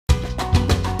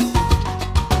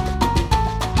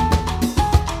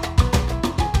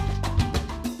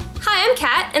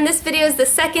and this video is the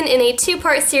second in a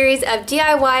two-part series of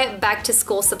DIY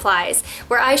back-to-school supplies,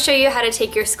 where I show you how to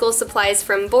take your school supplies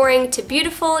from boring to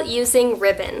beautiful using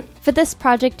ribbon. For this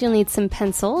project, you'll need some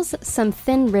pencils, some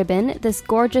thin ribbon. This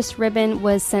gorgeous ribbon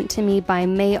was sent to me by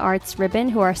May Arts Ribbon,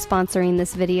 who are sponsoring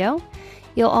this video.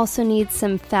 You'll also need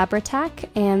some Fabri-Tac,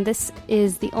 and this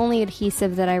is the only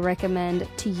adhesive that I recommend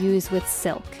to use with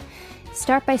silk.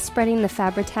 Start by spreading the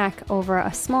Fabri-Tac over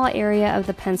a small area of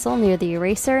the pencil near the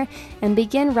eraser and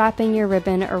begin wrapping your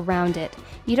ribbon around it.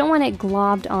 You don't want it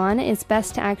globbed on. It's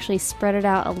best to actually spread it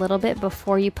out a little bit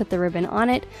before you put the ribbon on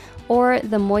it, or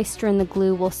the moisture in the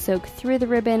glue will soak through the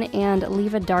ribbon and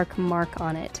leave a dark mark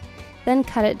on it. Then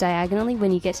cut it diagonally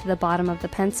when you get to the bottom of the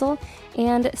pencil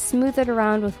and smooth it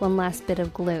around with one last bit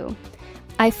of glue.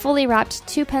 I fully wrapped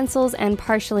 2 pencils and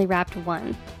partially wrapped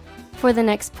 1. For the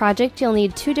next project, you'll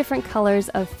need 2 different colors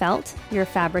of felt, your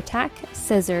Fabri-Tac,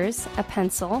 scissors, a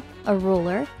pencil, a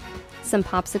ruler, some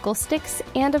popsicle sticks,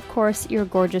 and of course your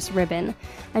gorgeous ribbon.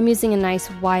 I'm using a nice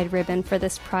wide ribbon for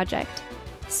this project.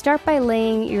 Start by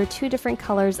laying your 2 different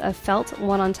colors of felt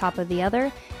one on top of the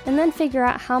other, and then figure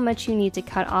out how much you need to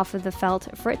cut off of the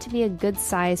felt for it to be a good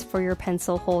size for your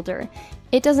pencil holder.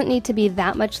 It doesn't need to be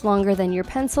that much longer than your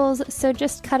pencils, so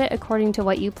just cut it according to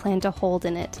what you plan to hold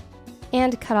in it.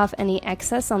 And cut off any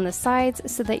excess on the sides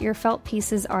so that your felt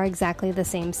pieces are exactly the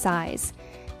same size.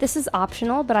 This is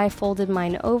optional, but I folded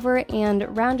mine over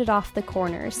and rounded off the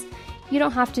corners. You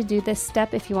don't have to do this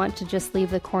step if you want to just leave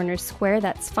the corners square,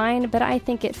 that's fine, but I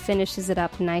think it finishes it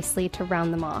up nicely to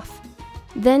round them off.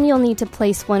 Then you'll need to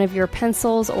place one of your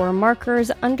pencils or markers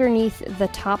underneath the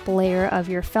top layer of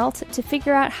your felt to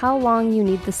figure out how long you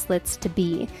need the slits to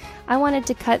be. I wanted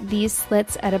to cut these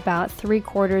slits at about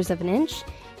 3/4 of an inch,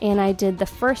 and I did the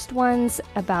first ones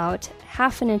about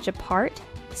 1/2 inch apart,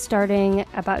 starting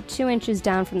about 2 inches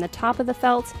down from the top of the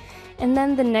felt, and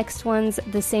then the next ones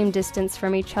the same distance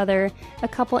from each other, a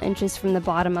couple inches from the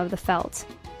bottom of the felt.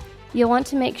 You'll want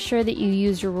to make sure that you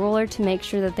use your ruler to make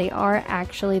sure that they are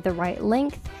actually the right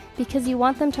length, because you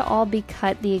want them to all be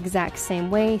cut the exact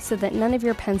same way so that none of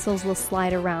your pencils will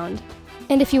slide around.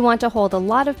 And if you want to hold a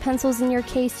lot of pencils in your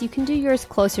case, you can do yours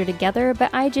closer together, but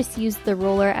I just used the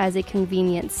ruler as a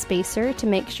convenient spacer to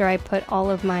make sure I put all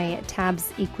of my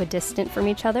tabs equidistant from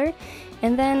each other.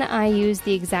 And then I used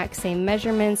the exact same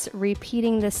measurements,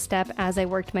 repeating this step as I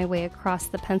worked my way across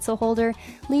the pencil holder,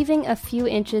 leaving a few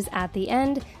inches at the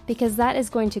end because that is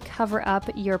going to cover up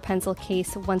your pencil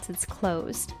case once it's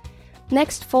closed.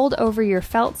 Next, fold over your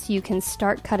felt so you can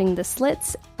start cutting the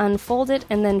slits, unfold it,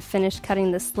 and then finish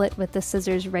cutting the slit with the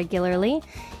scissors regularly.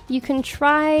 You can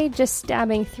try just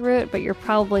stabbing through it, but you're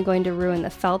probably going to ruin the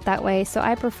felt that way, so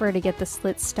I prefer to get the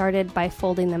slits started by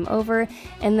folding them over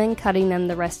and then cutting them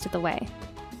the rest of the way.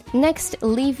 Next,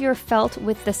 leave your felt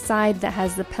with the side that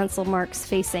has the pencil marks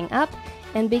facing up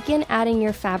and begin adding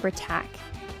your Fabri-Tac.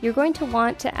 You're going to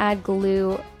want to add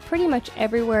glue pretty much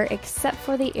everywhere except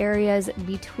for the areas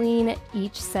between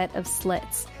each set of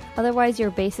slits. Otherwise,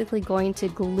 you're basically going to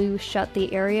glue shut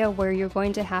the area where you're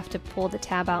going to have to pull the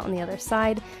tab out on the other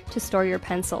side to store your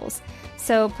pencils.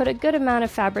 So put a good amount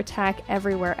of Fabri-Tac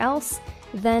everywhere else,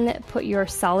 then put your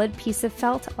solid piece of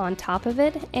felt on top of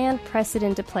it and press it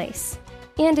into place.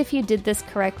 And if you did this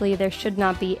correctly, there should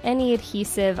not be any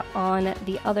adhesive on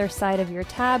the other side of your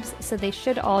tabs, so they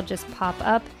should all just pop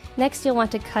up. Next, you'll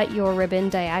want to cut your ribbon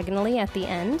diagonally at the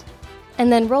end,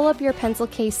 and then roll up your pencil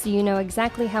case so you know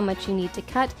exactly how much you need to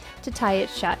cut to tie it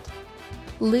shut.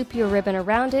 Loop your ribbon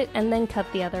around it and then cut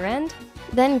the other end.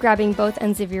 Then, grabbing both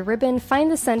ends of your ribbon,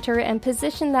 find the center and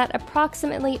position that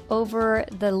approximately over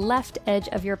the left edge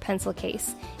of your pencil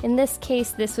case. In this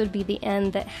case, this would be the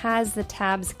end that has the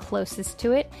tabs closest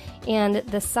to it, and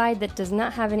the side that does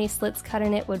not have any slits cut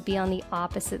in it would be on the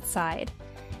opposite side.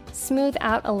 Smooth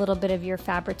out a little bit of your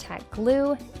Fabri-Tac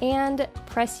glue and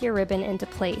press your ribbon into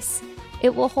place.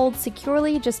 It will hold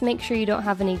securely, just make sure you don't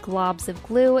have any globs of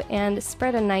glue and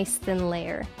spread a nice thin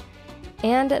layer.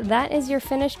 And that is your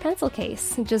finished pencil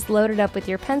case. Just load it up with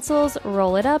your pencils,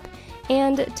 roll it up,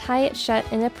 and tie it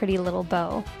shut in a pretty little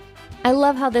bow. I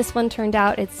love how this one turned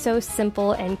out. It's so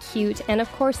simple and cute, and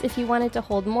of course if you wanted to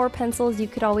hold more pencils, you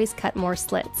could always cut more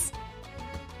slits.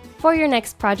 For your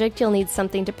next project, you'll need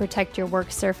something to protect your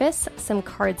work surface, some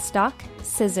cardstock,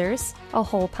 scissors, a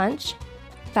hole punch,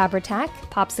 Fabri-Tac,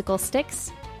 popsicle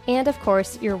sticks, and of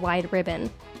course your wide ribbon.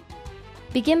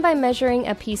 Begin by measuring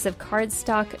a piece of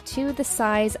cardstock to the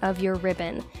size of your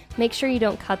ribbon. Make sure you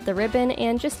don't cut the ribbon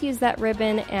and just use that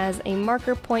ribbon as a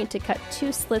marker point to cut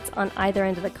 2 slits on either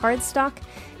end of the cardstock.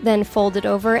 Then fold it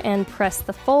over and press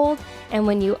the fold, and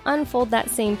when you unfold that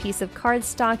same piece of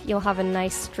cardstock, you'll have a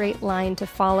nice straight line to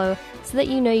follow so that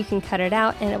you know you can cut it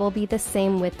out and it will be the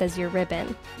same width as your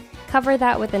ribbon. Cover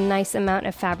that with a nice amount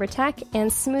of Fabri-Tac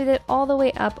and smooth it all the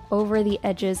way up over the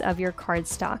edges of your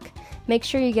cardstock. Make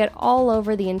sure you get all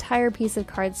over the entire piece of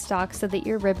cardstock so that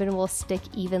your ribbon will stick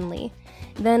evenly.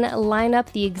 Then line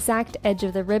up the exact edge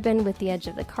of the ribbon with the edge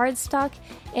of the cardstock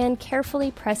and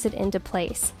carefully press it into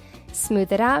place.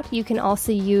 Smooth it out. You can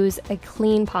also use a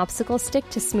clean popsicle stick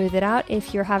to smooth it out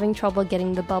if you're having trouble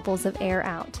getting the bubbles of air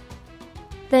out.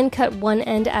 Then cut one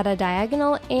end at a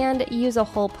diagonal and use a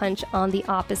hole punch on the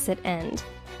opposite end.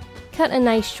 Cut a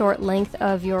nice short length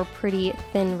of your pretty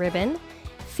thin ribbon.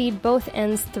 Feed both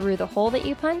ends through the hole that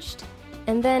you punched,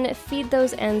 and then feed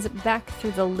those ends back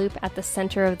through the loop at the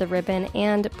center of the ribbon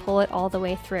and pull it all the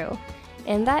way through.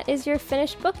 And that is your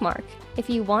finished bookmark. If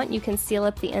you want, you can seal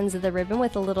up the ends of the ribbon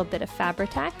with a little bit of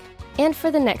Fabri-Tac. And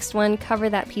for the next one, cover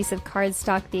that piece of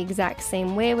cardstock the exact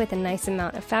same way with a nice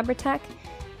amount of Fabri-Tac.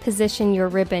 Position your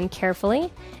ribbon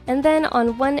carefully, and then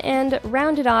on one end,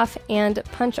 round it off and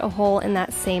punch a hole in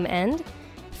that same end.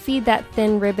 Feed that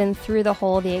thin ribbon through the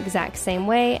hole the exact same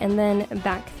way, and then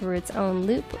back through its own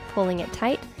loop, pulling it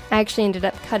tight. I actually ended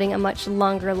up cutting a much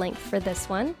longer length for this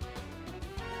one.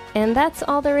 And that's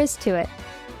all there is to it.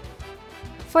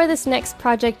 For this next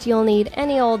project, you'll need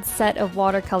any old set of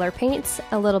watercolor paints,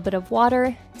 a little bit of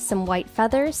water, some white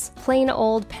feathers, plain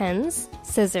old pens,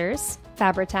 scissors,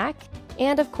 Fabri-Tac,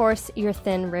 and of course your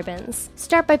thin ribbons.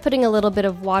 Start by putting a little bit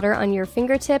of water on your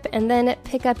fingertip and then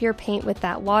pick up your paint with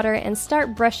that water and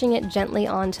start brushing it gently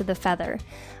onto the feather.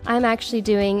 I'm actually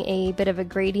doing a bit of a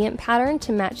gradient pattern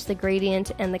to match the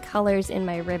gradient and the colors in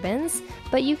my ribbons,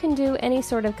 but you can do any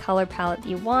sort of color palette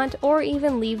you want or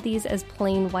even leave these as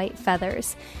plain white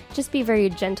feathers. Just be very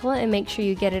gentle and make sure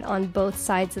you get it on both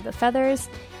sides of the feathers,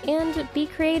 and be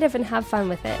creative and have fun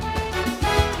with it.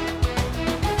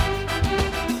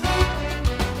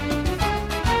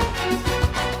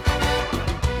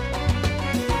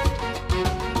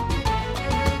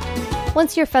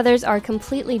 Once your feathers are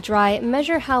completely dry,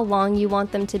 measure how long you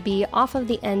want them to be off of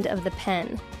the end of the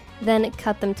pen. Then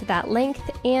cut them to that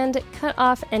length and cut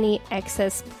off any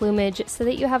excess plumage so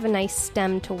that you have a nice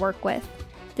stem to work with.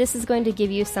 This is going to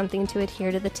give you something to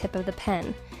adhere to the tip of the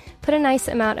pen. Put a nice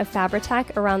amount of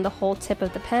Fabri-Tac around the whole tip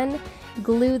of the pen,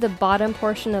 glue the bottom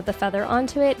portion of the feather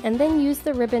onto it, and then use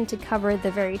the ribbon to cover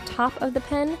the very top of the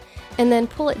pen, and then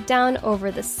pull it down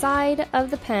over the side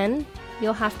of the pen.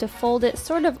 You'll have to fold it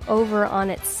sort of over on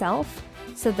itself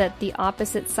so that the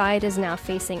opposite side is now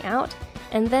facing out,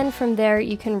 and then from there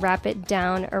you can wrap it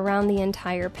down around the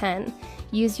entire pen.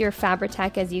 Use your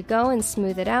Fabri-Tac as you go and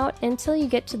smooth it out until you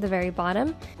get to the very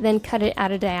bottom, then cut it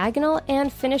at a diagonal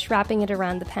and finish wrapping it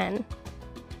around the pen.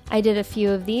 I did a few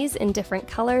of these in different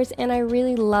colors and I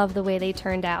really love the way they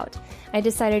turned out. I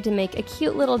decided to make a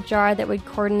cute little jar that would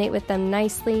coordinate with them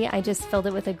nicely. I just filled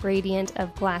it with a gradient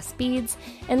of glass beads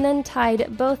and then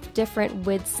tied both different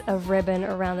widths of ribbon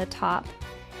around the top.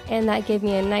 And that gave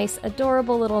me a nice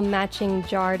adorable little matching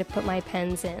jar to put my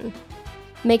pens in.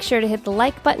 Make sure to hit the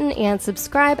like button and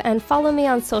subscribe, and follow me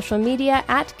on social media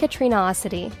at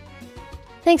Katrinaosity.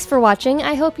 Thanks for watching.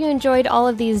 I hope you enjoyed all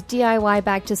of these DIY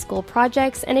back-to-school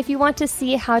projects, and if you want to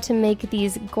see how to make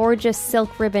these gorgeous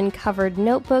silk ribbon covered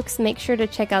notebooks, make sure to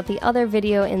check out the other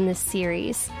video in this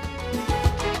series.